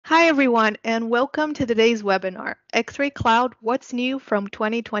Hi everyone, and welcome to today's webinar, Xray Cloud, What's New from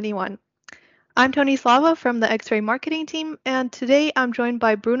 2021. I'm Tony Slava from the Xray marketing team, and today I'm joined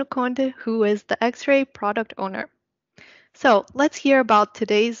by Bruno Conde, who is the Xray product owner. So let's hear about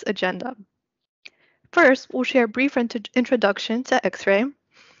today's agenda. First, we'll share a brief introduction to Xray,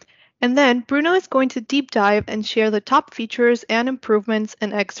 and then Bruno is going to deep dive and share the top features and improvements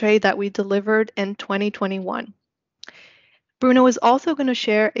in Xray that we delivered in 2021. Bruno is also going to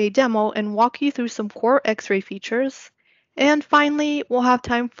share a demo and walk you through some core Xray features. And finally, we'll have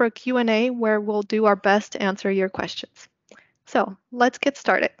time for a Q&A where we'll do our best to answer your questions. So let's get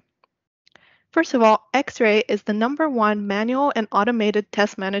started. First of all, Xray is the #1 manual and automated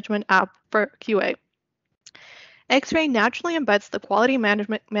test management app for QA. Xray naturally embeds the quality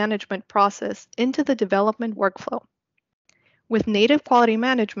management process into the development workflow. With native quality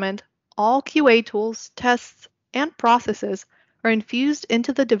management, all QA tools, tests, and processes are infused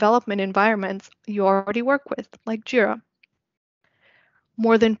into the development environments you already work with, like Jira.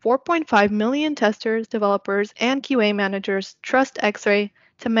 More than 4.5 million testers, developers, and QA managers trust Xray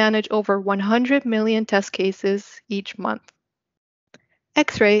to manage over 100 million test cases each month.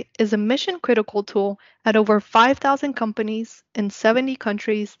 Xray is a mission-critical tool at over 5,000 companies in 70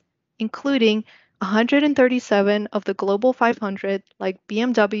 countries, including 137 of the Global 500 like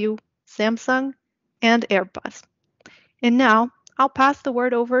BMW, Samsung, and Airbus. And now, I'll pass the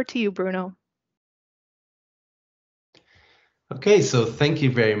word over to you, Bruno. Okay, so thank you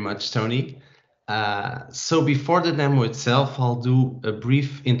very much, Tony. So before the demo itself, I'll do a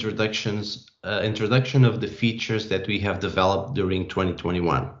brief introduction of the features that we have developed during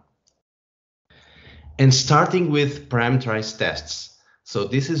 2021. And starting with parameterized tests. So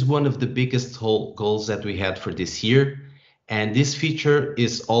this is one of the biggest goals that we had for this year. And this feature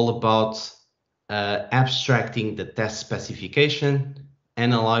is all about abstracting the test specification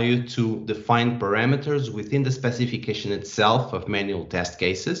and allow you to define parameters within the specification itself of manual test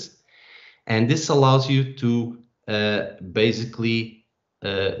cases. And this allows you to basically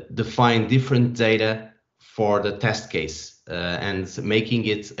define different data for the test case and making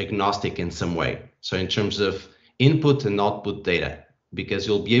it agnostic in some way. So in terms of input and output data, because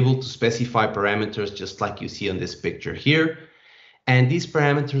you'll be able to specify parameters just like you see on this picture here. And these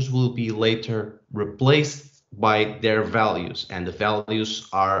parameters will be later replaced by their values, and the values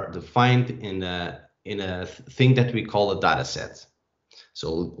are defined in a thing that we call a data set.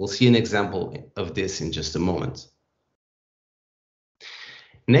 So we'll see an example of this in just a moment.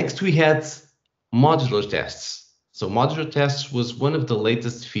 Next, we had modular tests. So modular tests was one of the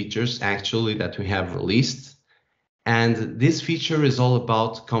latest features actually that we have released. And this feature is all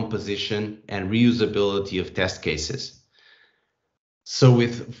about composition and reusability of test cases. So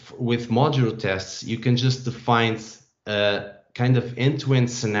with modular tests, you can just define kind of end-to-end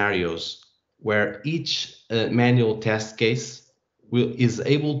scenarios where each manual test case is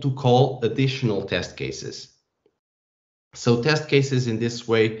able to call additional test cases. So test cases in this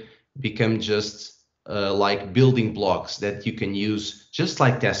way become just like building blocks that you can use just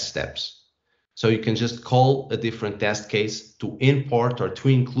like test steps. So you can just call a different test case to import or to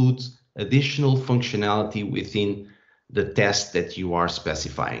include additional functionality within the test that you are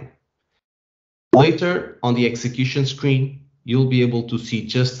specifying. Later on the execution screen, you'll be able to see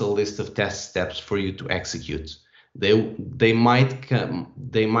just a list of test steps for you to execute. They might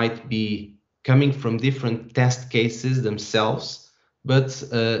be coming from different test cases themselves, but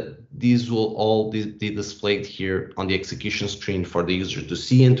these will all be displayed here on the execution screen for the user to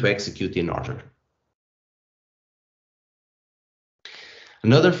see and to execute in order.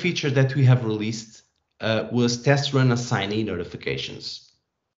 Another feature that we have released was test run assignee notifications.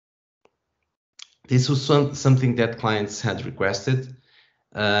 This was something that clients had requested,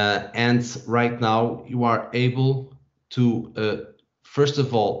 and right now you are able to first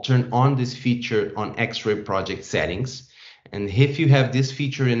of all turn on this feature on Xray project settings, and if you have this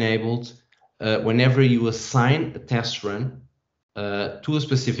feature enabled, whenever you assign a test run to a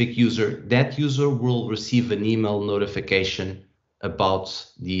specific user, that user will receive an email notification about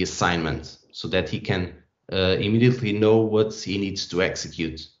the assignment, so that he can immediately know what he needs to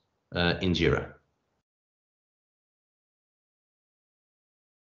execute in Jira.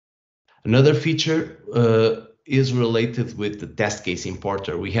 Another feature is related with the test case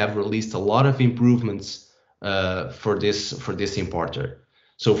importer. We have released a lot of improvements for this importer.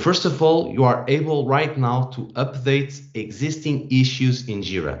 So first of all, you are able right now to update existing issues in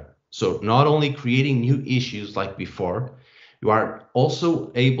Jira. So not only creating new issues like before, you are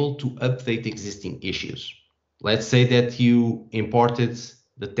also able to update existing issues. Let's say that you imported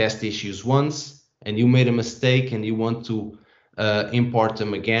the test issues once and you made a mistake and you want to import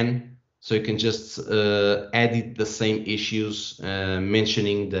them again. So you can just edit the same issues,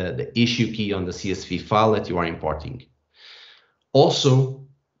 mentioning the issue key on the CSV file that you are importing. Also,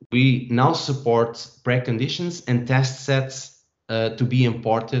 we now support preconditions and test sets to be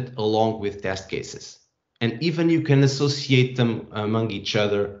imported along with test cases. And even you can associate them among each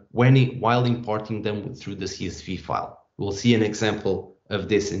other while importing them through the CSV file. We'll see an example of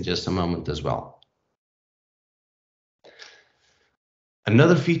this in just a moment as well.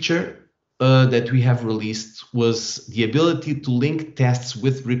 Another feature that we have released was the ability to link tests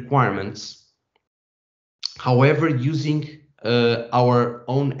with requirements, however, using our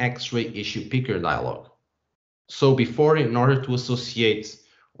own Xray issue picker dialog. So before, in order to associate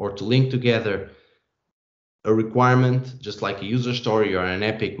or to link together a requirement, just like a user story or an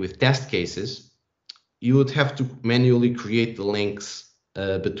epic with test cases, you would have to manually create the links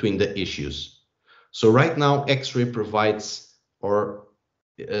between the issues. So right now, Xray provides, or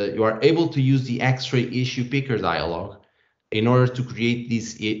you are able to use the Xray issue picker dialog in order to create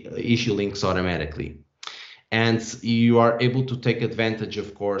these issue links automatically. And you are able to take advantage,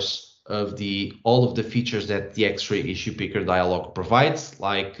 of course, of all of the features that the Xray issue picker dialog provides,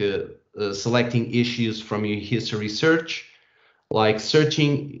 like selecting issues from your history search, like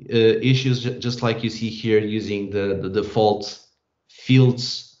searching issues just like you see here using the default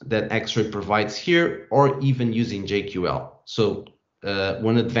fields that Xray provides here, or even using JQL. So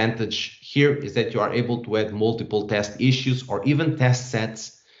one advantage here is that you are able to add multiple test issues or even test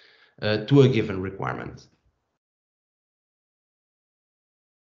sets to a given requirement.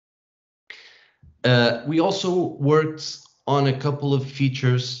 We also worked on a couple of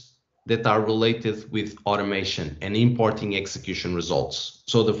features that are related with automation and importing execution results.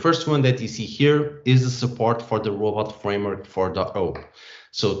 So the first one that you see here is the support for the Robot Framework 4.0.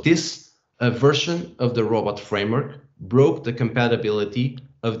 So this version of the Robot Framework broke the compatibility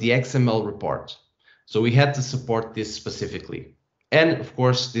of the XML report. So we had to support this specifically. And of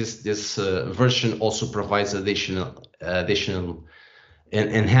course, this version also provides additional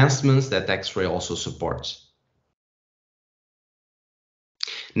enhancements that Xray also supports.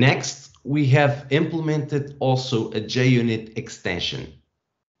 Next, we have implemented also a JUnit extension.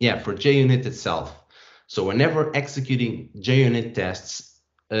 Yeah, for JUnit itself. So whenever executing JUnit tests,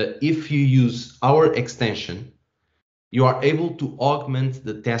 if you use our extension, you are able to augment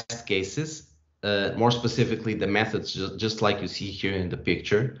the test cases, more specifically the methods, just like you see here in the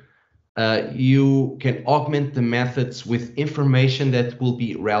picture. You can augment the methods with information that will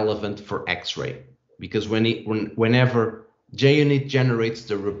be relevant for Xray, because whenever JUnit generates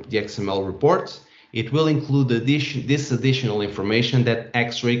the XML report, it will include this additional information that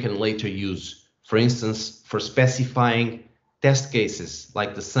Xray can later use, for instance, for specifying test cases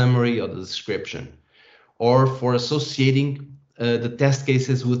like the summary or the description, or for associating the test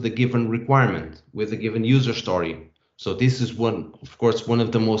cases with the given requirement, with the given user story. So this is of course, one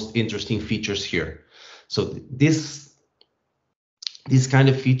of the most interesting features here. So this kind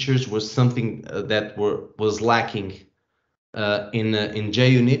of features was something that was lacking in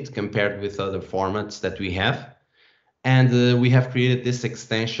JUnit compared with other formats that we have. And we have created this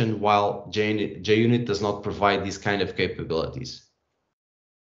extension while JUnit does not provide these kind of capabilities.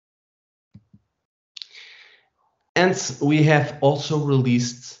 And we have also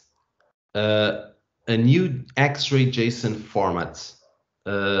released a new Xray JSON format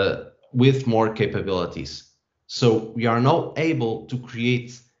with more capabilities. So we are now able to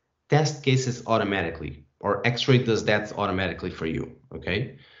create test cases automatically, or Xray does that automatically for you,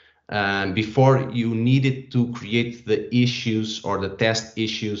 okay? Before you needed to create the issues or the test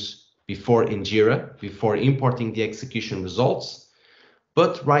issues before in Jira, before importing the execution results.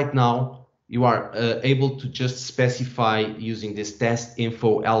 But right now you are able to just specify using this test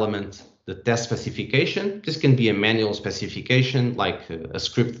info element, the test specification. This can be a manual specification, like a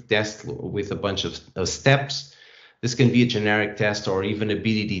script test with a bunch of steps. This can be a generic test or even a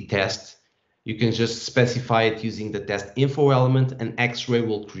BDD test. You can just specify it using the test info element, and Xray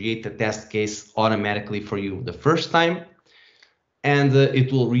will create the test case automatically for you the first time. And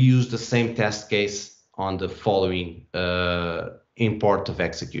it will reuse the same test case on the following import of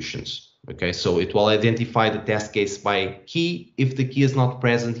executions. Okay, so it will identify the test case by key. If the key is not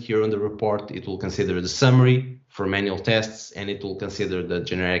present here on the report, it will consider the summary for manual tests, and it will consider the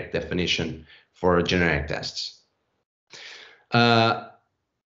generic definition for generic tests.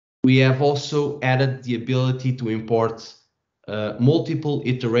 We have also added the ability to import multiple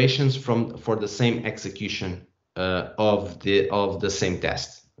iterations for the same execution of the same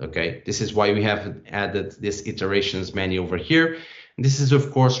test. Okay, this is why we have added this iterations menu over here. This is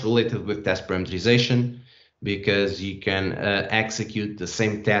of course related with test parameterization, because you can execute the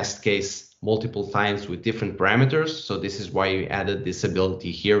same test case multiple times with different parameters. So this is why we added this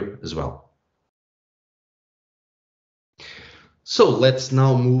ability here as well. So let's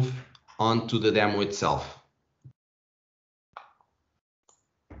now move on to the demo itself.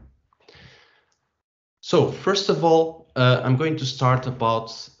 So first of all, I'm going to start about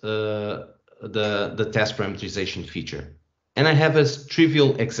the test parameterization feature. And I have a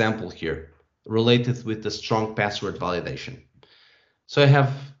trivial example here related with the strong password validation. So I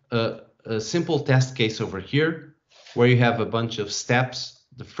have a simple test case over here where you have a bunch of steps.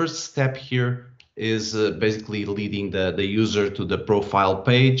 The first step here is basically leading the user to the profile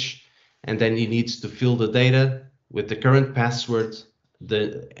page, and then he needs to fill the data with the current password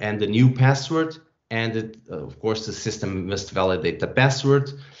and the new password, and of course the system must validate the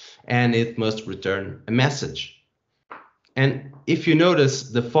password and it must return a message. And if you notice,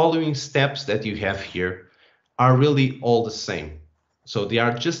 the following steps that you have here are really all the same. So they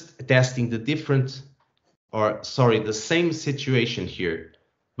are just testing the same situation here,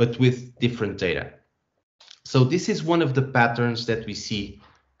 but with different data. So this is one of the patterns that we see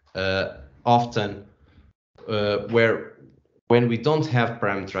often when we don't have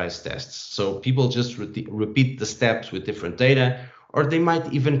parameterized tests. So people just repeat the steps with different data, or they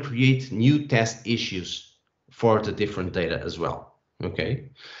might even create new test issues for the different data as well. Okay,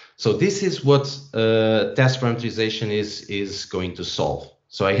 so this is what test parameterization is going to solve.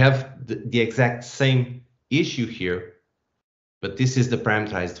 So I have the exact same issue here, but this is the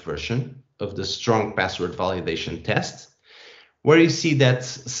parameterized version of the strong password validation test, where you see that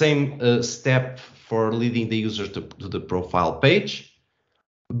same step for leading the user to the profile page.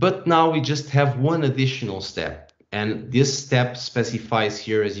 But now we just have one additional step. And this step specifies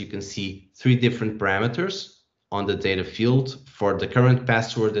here, as you can see, 3 different parameters on the data field for the current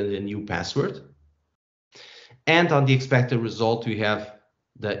password and the new password. And on the expected result, we have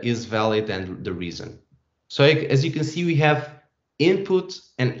the is valid and the reason. So as you can see, we have input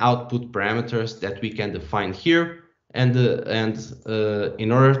and output parameters that we can define here. And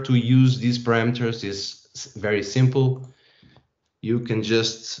in order to use these parameters is very simple. You can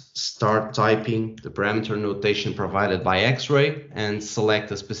just start typing the parameter notation provided by Xray and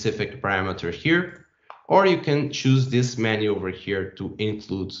select a specific parameter here, or you can choose this menu over here to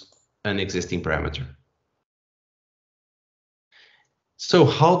include an existing parameter. So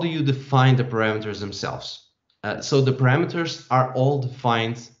how do you define the parameters themselves? So the parameters are all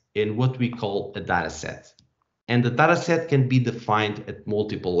defined in what we call a data set. And the data set can be defined at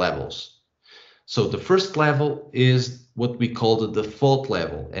multiple levels. So the first level is what we call the default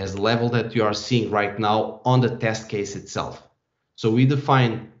level, as the level that you are seeing right now on the test case itself. So we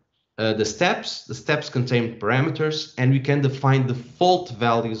define the steps. The steps contain parameters, and we can define default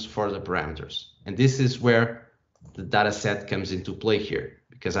values for the parameters. And this is where the data set comes into play here,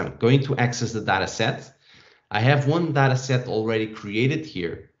 because I'm going to access the data set. I have one data set already created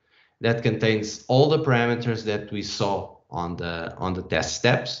here that contains all the parameters that we saw on the test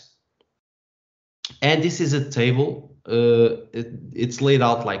steps. And this is a table. It's laid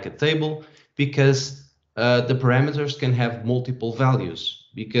out like a table because the parameters can have multiple values,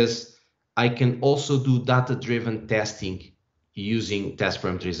 because I can also do data-driven testing using test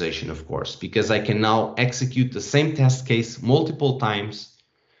parameterization, of course, because I can now execute the same test case multiple times,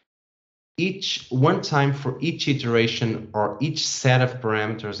 one time for each iteration or each set of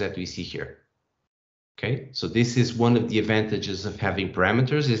parameters that we see here. Okay, so this is one of the advantages of having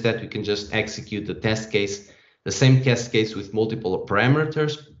parameters, is that we can just execute the test case, the same test case with multiple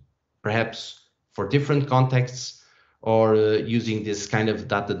parameters, perhaps for different contexts, or using this kind of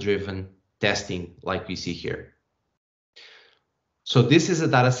data-driven testing like we see here. So this is a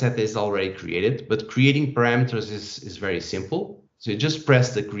data set that is already created, but creating parameters is very simple. So you just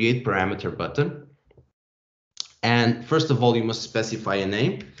press the create parameter button. And first of all, you must specify a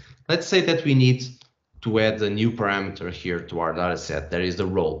name. Let's say that we need to add a new parameter here to our data set. That is the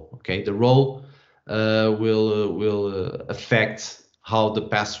role. Okay, the role will affect how the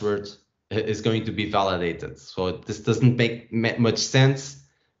password is going to be validated. So this doesn't make much sense,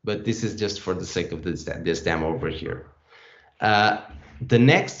 but this is just for the sake of this demo over here. The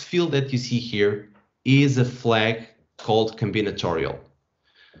next field that you see here is a flag called combinatorial.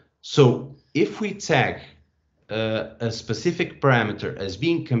 So if we tag a specific parameter as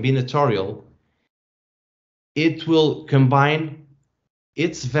being combinatorial, it will combine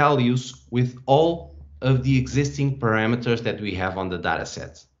its values with all of the existing parameters that we have on the data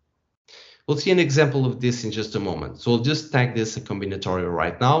set. We'll see an example of this in just a moment. So we'll just tag this a combinatorial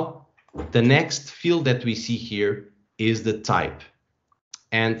right now. The next field that we see here is the type.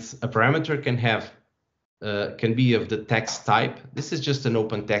 And a parameter can have can be of the text type. This is just an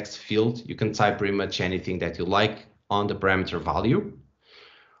open text field. You can type pretty much anything that you like on the parameter value,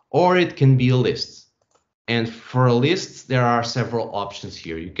 or it can be a list. And for a list, there are several options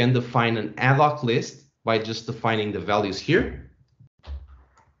here. You can define an ad hoc list by just defining the values here.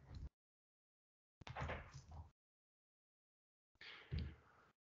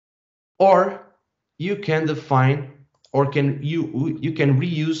 Or you can define, or you can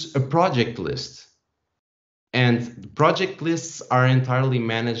reuse a project list. And project lists are entirely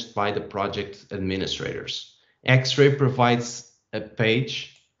managed by the project administrators. Xray provides a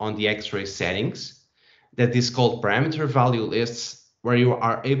page on the Xray settings that is called parameter value lists, where you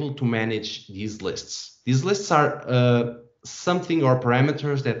are able to manage these lists. These lists are something or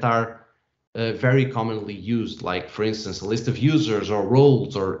parameters that are very commonly used, like for instance, a list of users or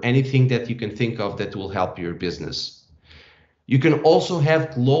roles or anything that you can think of that will help your business. You can also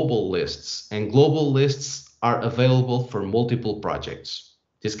have global lists, and global lists are available for multiple projects.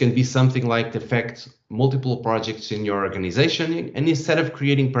 This can be something like affect multiple projects in your organization, and instead of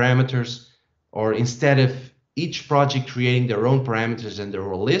creating parameters, or instead of each project creating their own parameters and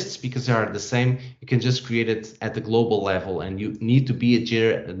their own lists because they are the same, you can just create it at the global level, and you need to be a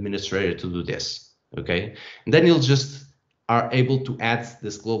Jira administrator to do this, okay? And then you'll just are able to add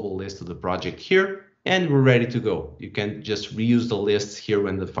this global list to the project here, and we're ready to go. You can just reuse the lists here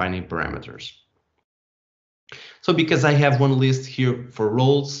when defining parameters. So because I have one list here for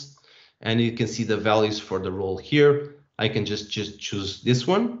roles, and you can see the values for the role here, I can just choose this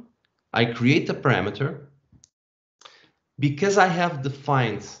one. I create a parameter. Because I have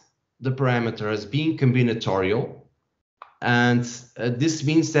defined the parameter as being combinatorial, and this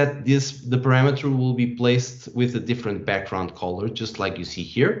means that the parameter will be placed with a different background color, just like you see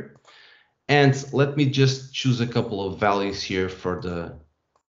here. And let me just choose a couple of values here for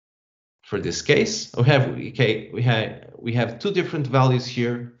this case. We have two different values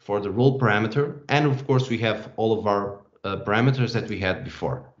here for the role parameter, and of course we have all of our parameters that we had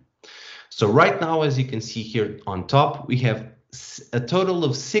before. So right now, as you can see here on top, we have a total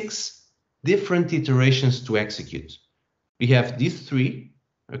of 6 different iterations to execute. We have these 3,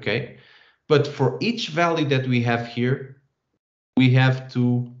 okay? But for each value that we have here, we have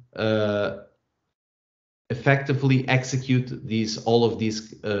to effectively execute all of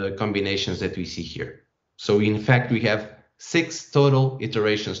these combinations that we see here. So in fact, we have 6 total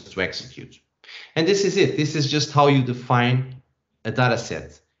iterations to execute. And this is it. This is just how you define a data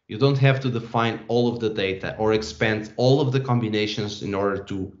set. You don't have to define all of the data or expand all of the combinations in order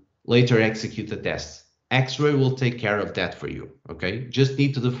to later execute the test. Xray will take care of that for you, okay? Just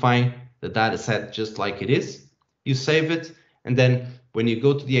need to define the data set just like it is. You save it, and then when you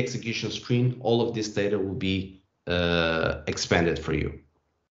go to the execution screen, all of this data will be expanded for you.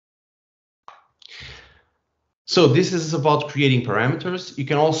 So this is about creating parameters. You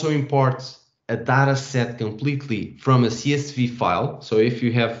can also import a data set completely from a CSV file. So if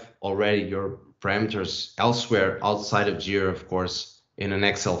you have already your parameters elsewhere outside of Jira, of course, in an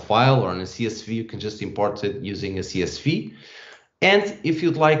Excel file or in a CSV, you can just import it using a CSV. And if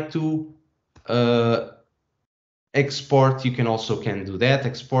you'd like to export, you can do that.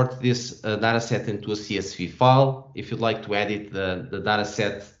 Export this data set into a CSV file. If you'd like to edit the data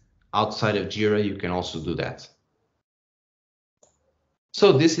set outside of Jira, you can also do that.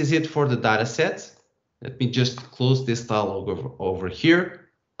 So this is it for the data set. Let me just close this dialog over here.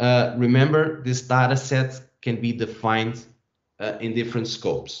 Remember, this data set can be defined in different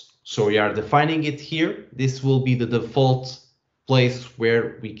scopes. So we are defining it here. This will be the default place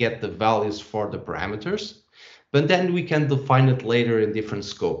where we get the values for the parameters. But then we can define it later in different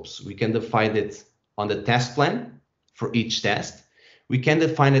scopes. We can define it on the test plan for each test. We can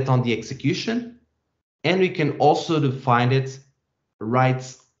define it on the execution, and we can also define it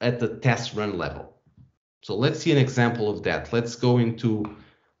right at the test run level. So let's see an example of that. Let's go into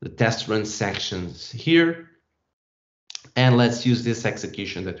the test run sections here, and let's use this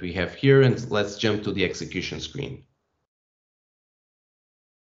execution that we have here, and let's jump to the execution screen.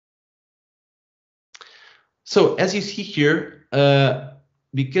 So as you see here,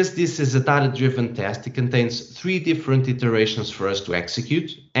 because this is a data-driven test, it contains 3 different iterations for us to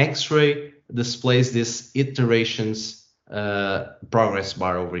execute. Xray displays this iterations progress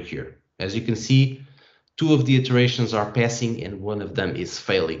bar over here. As you can see, 2 of the iterations are passing and 1 of them is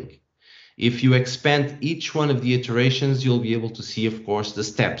failing. If you expand each one of the iterations, you'll be able to see, of course, the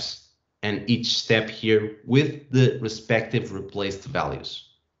steps, and each step here with the respective replaced values.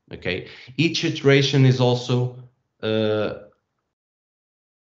 Okay, each iteration is also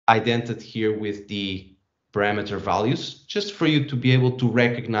indented here with the parameter values, just for you to be able to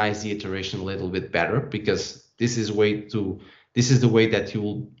recognize the iteration a little bit better, because this is the way that you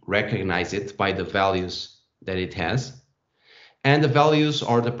will recognize it by the values that it has. And the values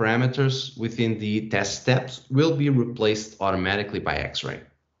or the parameters within the test steps will be replaced automatically by Xray.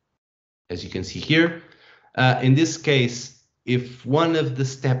 As you can see here, in this case, if one of the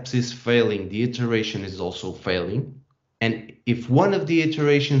steps is failing, the iteration is also failing. And if one of the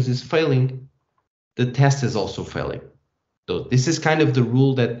iterations is failing, the test is also failing. So this is kind of the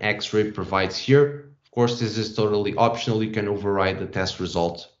rule that Xray provides here. Of course, this is totally optional. You can override the test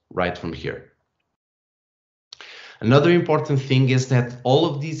result right from here. Another important thing is that all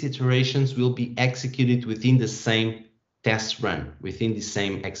of these iterations will be executed within the same test run, within the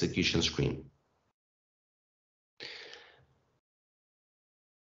same execution screen.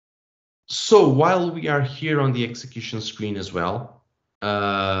 So while we are here on the execution screen as well,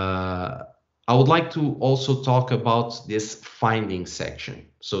 I would like to also talk about this finding section.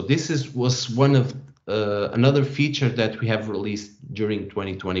 So this was one of another feature that we have released during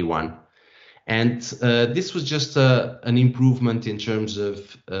 2021. And this was just an improvement in terms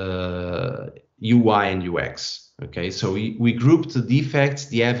of UI and UX. Okay, so we grouped the defects,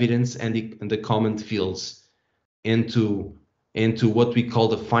 the evidence, and the comment fields into what we call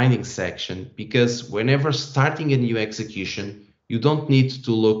the findings section, because whenever starting a new execution, you don't need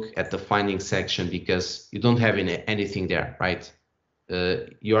to look at the findings section because you don't have anything there, right?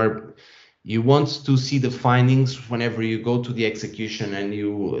 You want to see the findings whenever you go to the execution and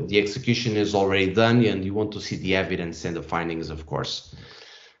the execution is already done, and you want to see the evidence and the findings, of course.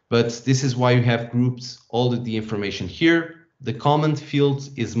 But this is why you have grouped all of the information here. The comment field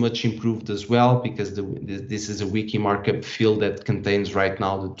is much improved as well, because this is a wiki markup field that contains right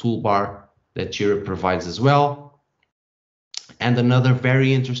now the toolbar that Jira provides as well. And another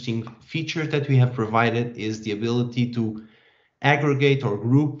very interesting feature that we have provided is the ability to aggregate or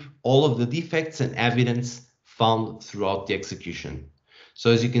group all of the defects and evidence found throughout the execution.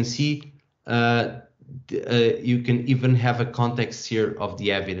 So as you can see, you can even have a context here of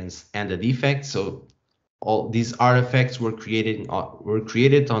the evidence and the defects. So all these artifacts were created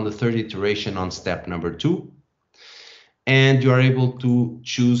on the third iteration on step number 2. And you are able to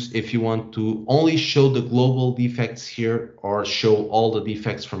choose if you want to only show the global defects here or show all the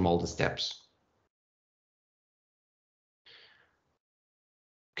defects from all the steps.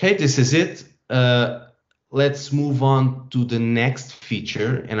 Okay, this is it. Let's move on to the next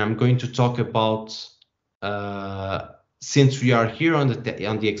feature, and I'm going to talk about, since we are here on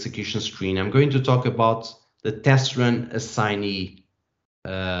the execution screen, I'm going to talk about the test run assignee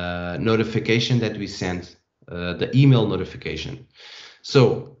notification that we sent, the email notification.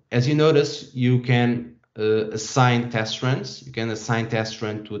 So as you notice, you can assign test runs. You can assign test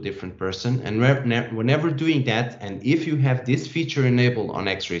run to a different person, and whenever doing that, and if you have this feature enabled on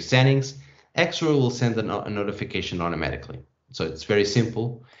Xray settings, Xray will send a notification automatically. So it's very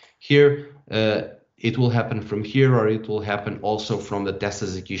simple. Here, it will happen from here, or it will happen also from the test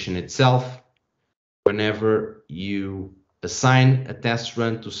execution itself. Whenever you assign a test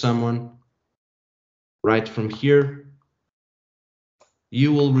run to someone, right from here,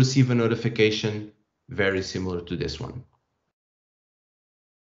 you will receive a notification very similar to this one.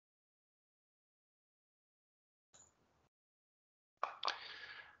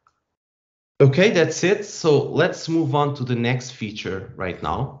 Okay, that's it. So let's move on to the next feature right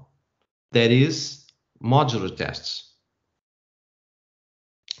now. That is modular tests.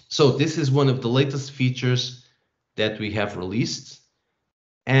 So this is one of the latest features that we have released.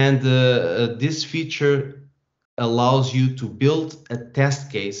 And this feature allows you to build a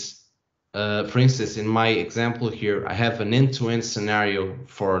test case. For instance, in my example here, I have an end-to-end scenario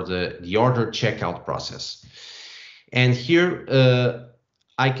for the order checkout process. And here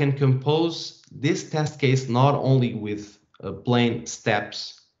I can compose this test case not only with plain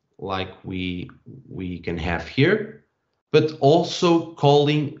steps like we can have here, but also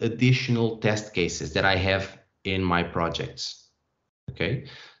calling additional test cases that I have in my projects. Okay,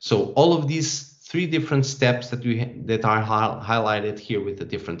 so all of these 3 different steps that are highlighted here with a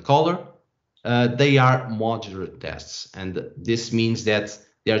different color, they are modular tests, and this means that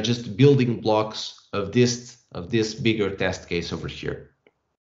they are just building blocks of this bigger test case over here.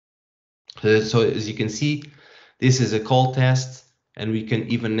 So as you can see, this is a call test, and we can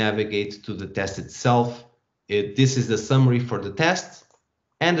even navigate to the test itself. This is the summary for the test,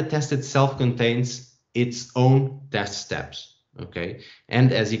 and the test itself contains its own test steps. Okay,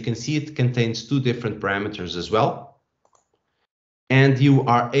 and as you can see, it contains 2 different parameters as well. And you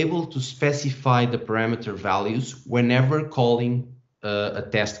are able to specify the parameter values whenever calling a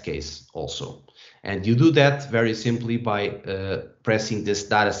test case also. And you do that very simply by pressing this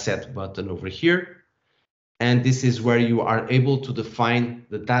dataset button over here. And this is where you are able to define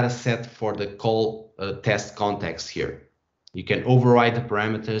the dataset for the call test context here. You can override the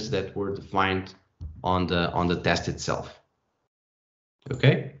parameters that were defined on the test itself.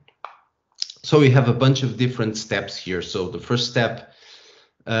 Okay. So we have a bunch of different steps here. So the first step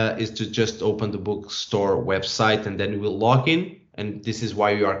is to just open the bookstore website, and then we'll log in. And this is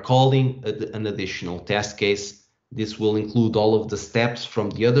why we are calling an additional test case. This will include all of the steps from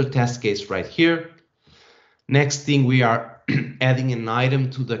the other test case right here. Next thing, we are adding an item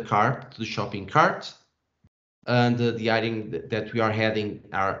to the cart, to the shopping cart. And the item that we are adding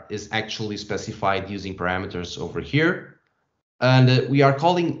is actually specified using parameters over here. And we are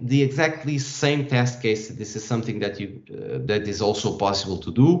calling the exactly same test case. This is something that that is also possible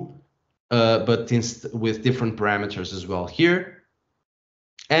to do, but with different parameters as well here.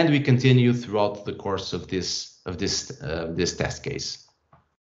 And we continue throughout the course of this test case.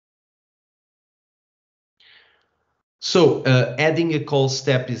 So adding a call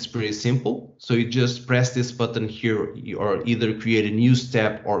step is pretty simple. So you just press this button here, or either create a new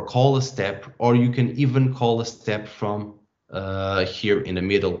step or call a step, or you can even call a step from here in the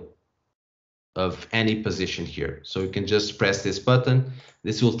middle of any position here. So you can just press this button.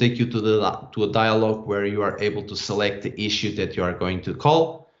 This will take you to a dialog where you are able to select the issue that you are going to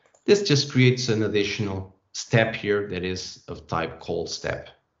call. This just creates an additional step here that is of type call step.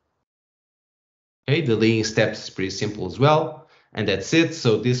 Okay, the linking steps is pretty simple as well, and that's it.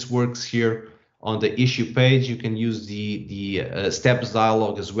 So this works here on the issue page. You can use the steps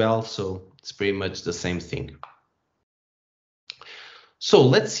dialog as well. So it's pretty much the same thing. So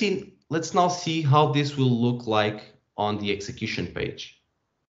let's now see how this will look like on the execution page.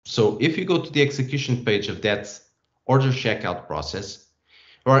 So if you go to the execution page of that order checkout process,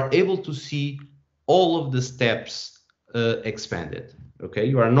 you are able to see all of the steps expanded. Okay,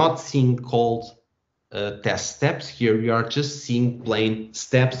 you are not seeing called test steps here. You are just seeing plain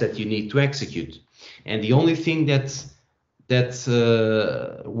steps that you need to execute. And the only thing that's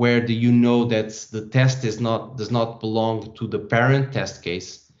where do you know that the test does not belong to the parent test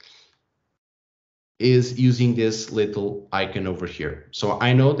case is using this little icon over here. So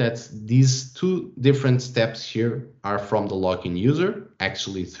I know that these two different steps here are from the login user,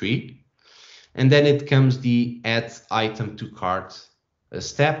 actually 3. And then it comes the add item to cart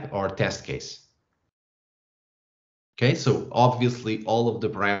step or test case. Okay, so obviously all of the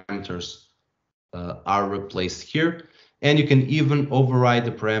parameters are replaced here. And you can even override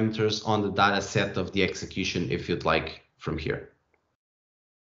the parameters on the data set of the execution if you'd like from here.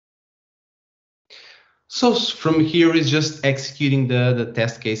 So from here is just executing the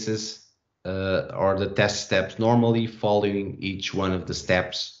test cases or the test steps normally, following each one of the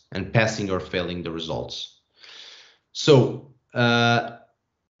steps and passing or failing the results. So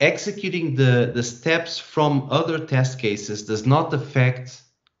executing the steps from other test cases does not affect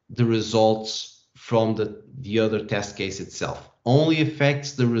the results from the other test case itself, only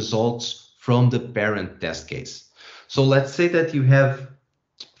affects the results from the parent test case. So let's say that you have,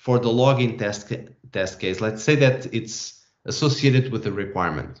 for the login test case, let's say that it's associated with a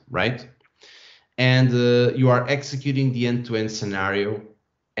requirement, right? And you are executing the end-to-end scenario,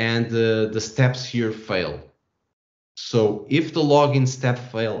 and the steps here fail. So if the login step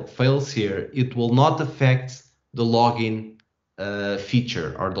fails here, it will not affect the login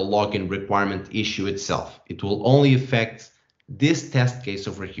feature or the login requirement issue itself. It will only affect this test case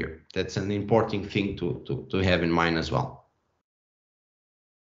over here. That's an important thing to have in mind as well.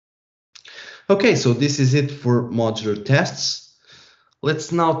 Okay, so this is it for modular tests.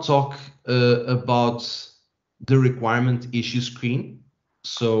 Let's now talk about the requirement issue screen.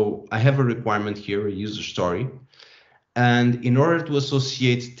 So I have a requirement here, a user story. And in order to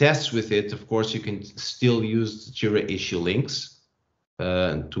associate tests with it, of course, you can still use Jira issue links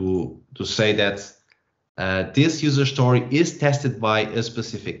to say that this user story is tested by a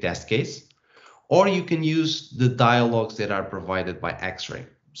specific test case, or you can use the dialogues that are provided by Xray.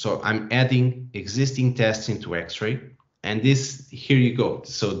 So I'm adding existing tests into Xray, and here you go.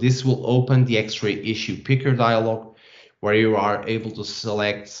 So this will open the Xray issue picker dialog, where you are able to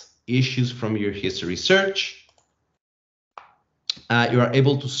select issues from your history search. You are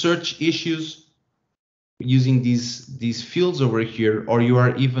able to search issues using these fields over here, or you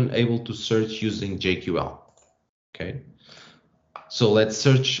are even able to search using JQL. Okay, so let's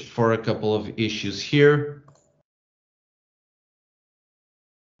search for a couple of issues here.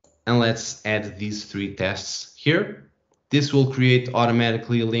 And let's add these 3 tests here. This will create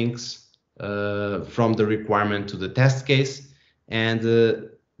automatically links from the requirement to the test case. And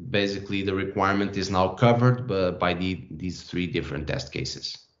basically the requirement is now covered by these three different test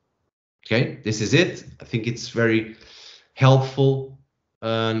cases. Okay, this is it. I think it's very helpful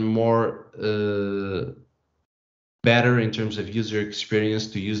and more better in terms of user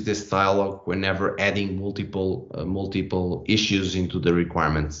experience to use this dialog whenever adding multiple issues into the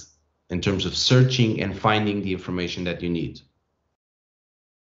requirements in terms of searching and finding the information that you need.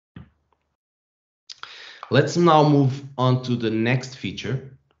 Let's now move on to the next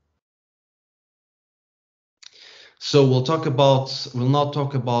feature. So we'll now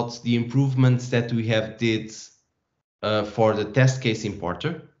talk about the improvements that we have did for the test case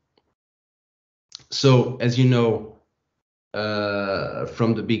importer. So as you know,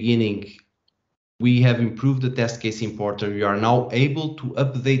 from the beginning, we have improved the test case importer. We are now able to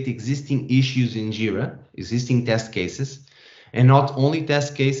update existing issues in Jira, existing test cases, and not only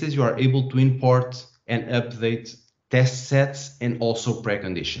test cases, you are able to import and update test sets and also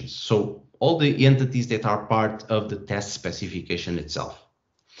preconditions. So all the entities that are part of the test specification itself.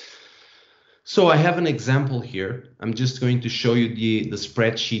 So I have an example here. I'm just going to show you the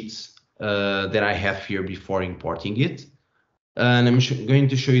spreadsheets that I have here before importing it. And I'm going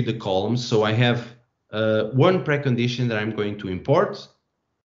to show you the columns. So I have one precondition that I'm going to import,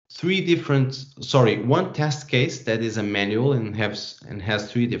 one test case that is a manual and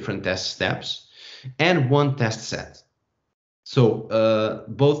has three different test steps, and one test set. So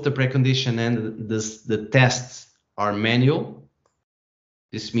both the precondition and the tests are manual.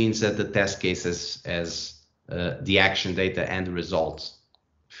 This means that the test cases has the action data and the results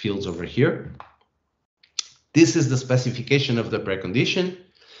fields over here. This is the specification of the precondition,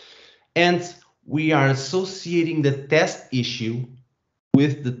 and we are associating the test issue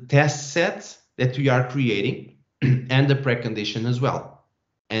with the test set that we are creating and the precondition as well.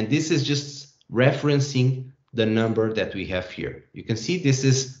 And this is just referencing the number that we have here. You can see this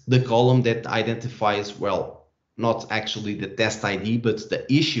is the column that identifies, well, not actually the test ID, but the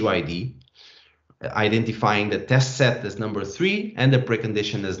issue ID, identifying the test set as number 3 and the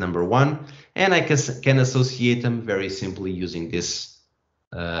precondition as number 1. And I can associate them very simply using this,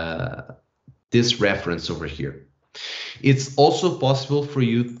 this reference over here. It's also possible for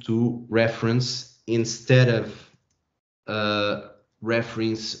you to reference, instead of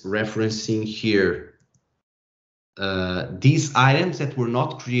referencing here these items that were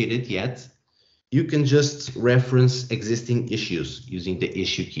not created yet, you can just reference existing issues using the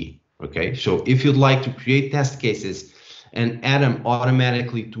issue key. Okay, so if you'd like to create test cases and add them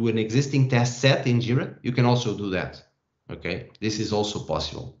automatically to an existing test set in Jira, you can also do that. Okay, this is also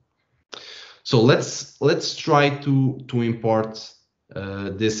possible. So let's try to import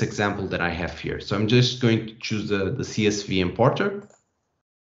this example that I have here. So I'm just going to choose the CSV importer.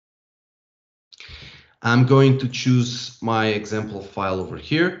 I'm going to choose my example file over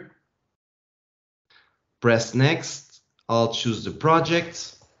here. Press next. I'll choose the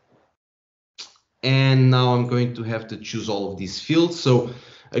project. And now I'm going to have to choose all of these fields. So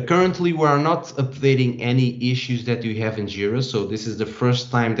currently we are not updating any issues that you have in Jira. So this is the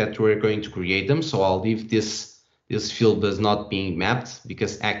first time that we're going to create them. So I'll leave this field as not being mapped,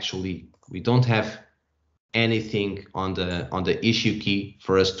 because actually we don't have anything on the issue key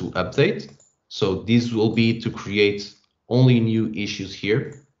for us to update. So this will be to create only new issues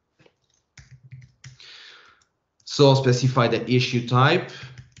here. So I'll specify the issue type,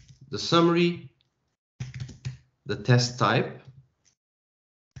 the summary, the test type,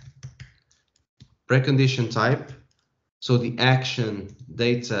 precondition type, so the action,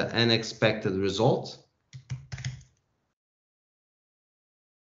 data, and expected result.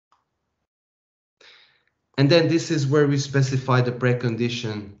 And then this is where we specify the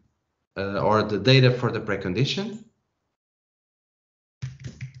precondition or the data for the precondition.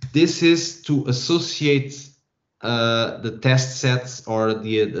 This is to associate the test sets or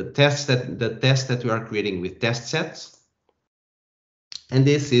the test that we are creating with test sets, and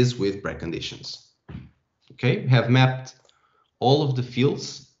this is with preconditions. Okay, we have mapped all of the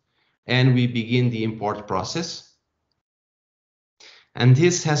fields, and we begin the import process. And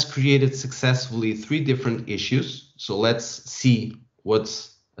this has created successfully 3 different issues. So let's see what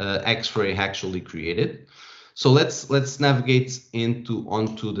Xray actually created. So let's navigate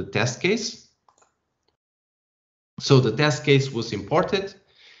onto the test case. So the test case was imported,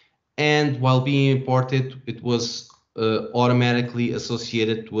 and while being imported, it was automatically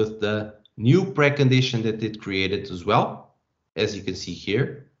associated with the new precondition that it created as well, as you can see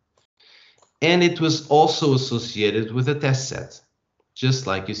here. And it was also associated with a test set, just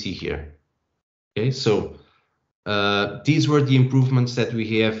like you see here. Okay, so these were the improvements that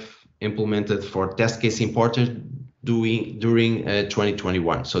we have implemented for test case importer during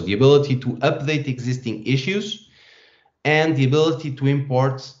 2021. So the ability to update existing issues and the ability to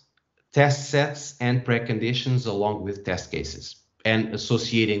import test sets and preconditions along with test cases and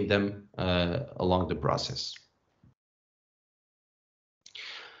associating them along the process.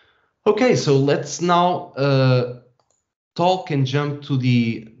 Okay, so let's now talk and jump to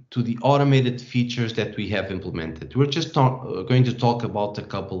the automated features that we have implemented. We're just going to talk about a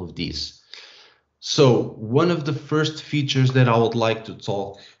couple of these. So one of the first features that I would like to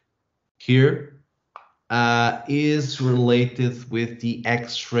talk here is related with the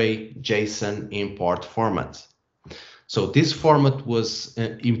Xray JSON import format. So this format was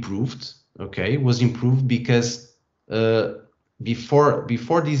improved. Okay, was improved because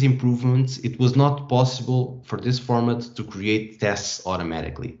before these improvements, it was not possible for this format to create tests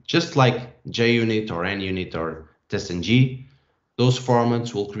automatically. Just like JUnit or NUnit or TestNG, those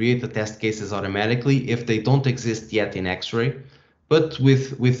formats will create the test cases automatically if they don't exist yet in Xray. But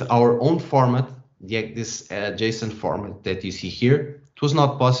with our own format, this JSON format that you see here, it was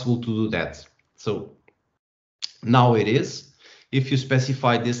not possible to do that. So now it is. If you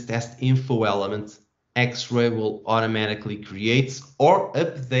specify this test info element, Xray will automatically create or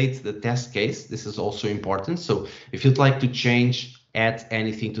update the test case. This is also important. So if you'd like to add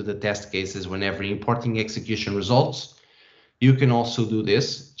anything to the test cases whenever importing execution results, you can also do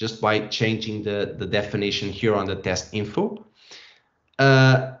this just by changing the definition here on the test info.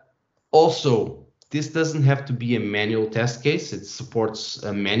 Also, this doesn't have to be a manual test case. It supports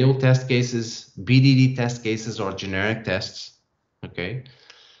manual test cases, BDD test cases, or generic tests. Okay.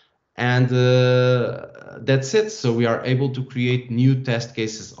 And that's it. So we are able to create new test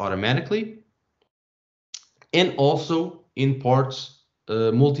cases automatically and also import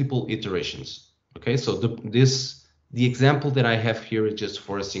multiple iterations. Okay, so the example that I have here is just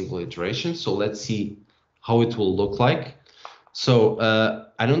for a single iteration. So let's see how it will look like. So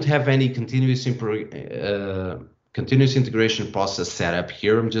I don't have any continuous integration process set up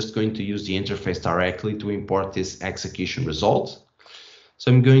here. I'm just going to use the interface directly to import this execution result.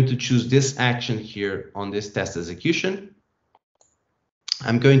 So I'm going to choose this action here on this test execution.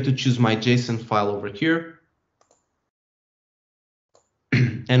 I'm going to choose my JSON file over here.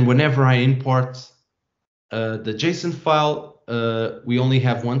 And whenever I import the JSON file, we only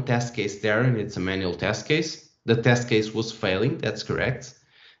have one test case there, and it's a manual test case. The test case was failing, that's correct.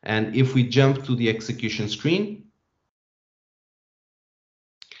 And if we jump to the execution screen,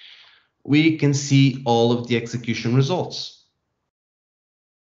 we can see all of the execution results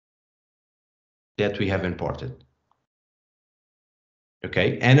that we have imported.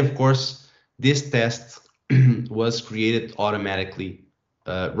 Okay, and of course, this test was created automatically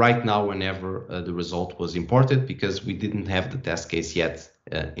right now whenever the result was imported, because we didn't have the test case yet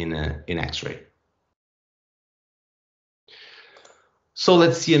in Xray. So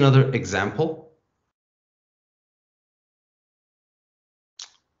let's see another example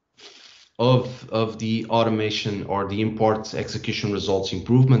of the automation or the import execution results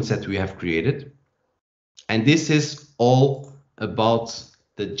improvements that we have created. And this is all about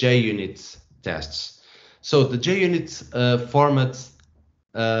the JUnit tests. So the JUnit format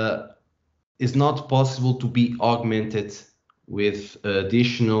is not possible to be augmented with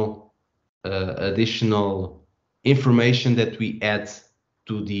additional information that we add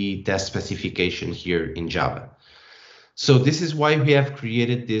to the test specification here in Java. So this is why we have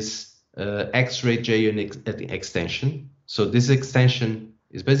created this Xray JUnit extension. So this extension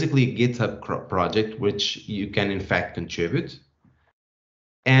is basically a GitHub project which you can in fact contribute.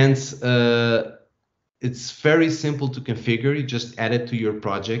 And it's very simple to configure. You just add it to your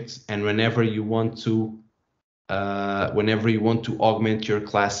project, and whenever you want to augment your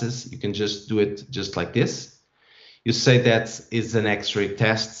classes, you can just do it just like this. You say that it's an Xray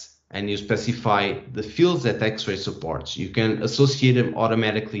test, and you specify the fields that Xray supports. You can associate them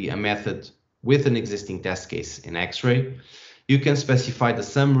automatically a method with an existing test case in Xray. You can specify the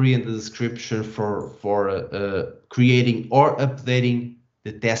summary and the description for creating or updating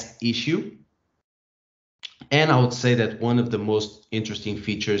the test issue. And I would say that one of the most interesting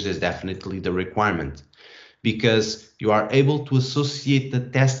features is definitely the requirement, because you are able to associate the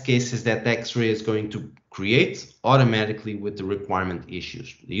test cases that Xray is going to create automatically with the requirement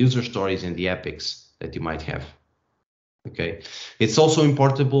issues, the user stories and the epics that you might have. Okay, it's also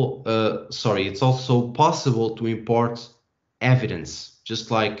it's also possible to import evidence,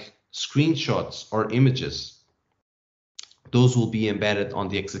 just like screenshots or images. Those will be embedded on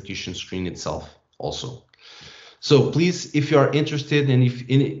the execution screen itself also. So please, if you are interested and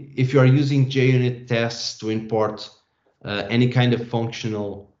if you are using JUnit tests to import any kind of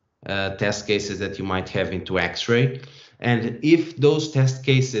functional test cases that you might have into Xray. And if those test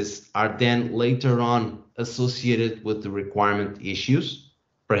cases are then later on associated with the requirement issues,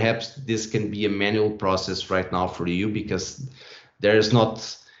 perhaps this can be a manual process right now for you, because there's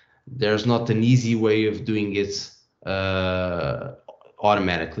not an easy way of doing it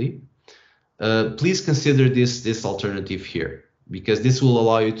automatically. Please consider this alternative here, because this will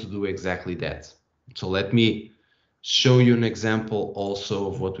allow you to do exactly that. So let me show you an example also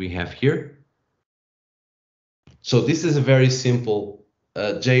of what we have here. So this is a very simple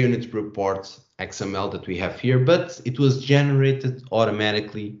JUnit report XML that we have here, but it was generated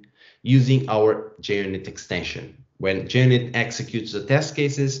automatically using our JUnit extension. When JUnit executes the test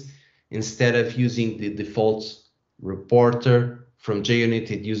cases, instead of using the default reporter from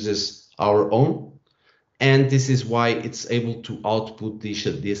JUnit, it uses our own. And this is why it's able to output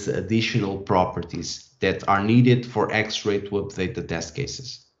these additional properties that are needed for Xray to update the test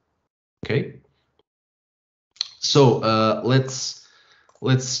cases. Okay. So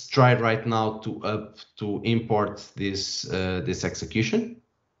let's try right now to import this this execution.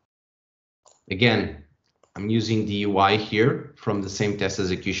 Again, I'm using the UI here from the same test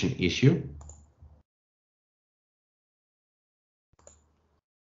execution issue.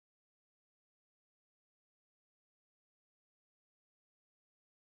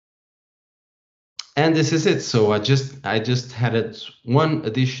 And this is it. So I just added one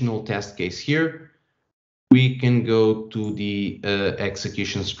additional test case here. We can go to the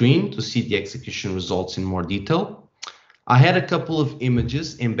execution screen to see the execution results in more detail. I had a couple of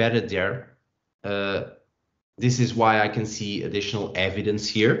images embedded there. This is why I can see additional evidence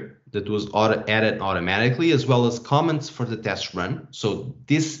here that was added automatically, as well as comments for the test run. So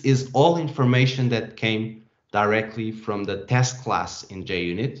this is all information that came directly from the test class in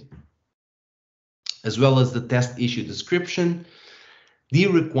JUnit, as well as the test issue description, the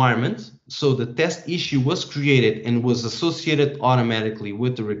requirement. So the test issue was created and was associated automatically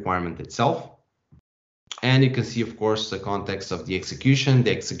with the requirement itself. And you can see, of course, the context of the execution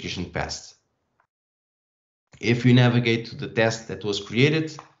passed. If you navigate to the test that was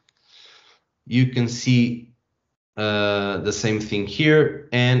created, you can see the same thing here.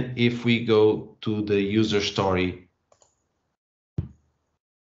 And if we go to the user story,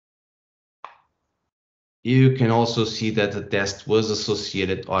 you can also see that the test was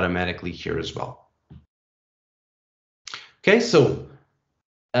associated automatically here as well. Okay, so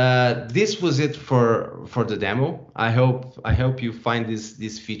this was it for the demo. I hope you find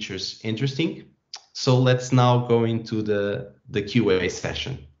these features interesting. So let's now go into the QA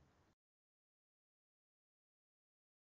session.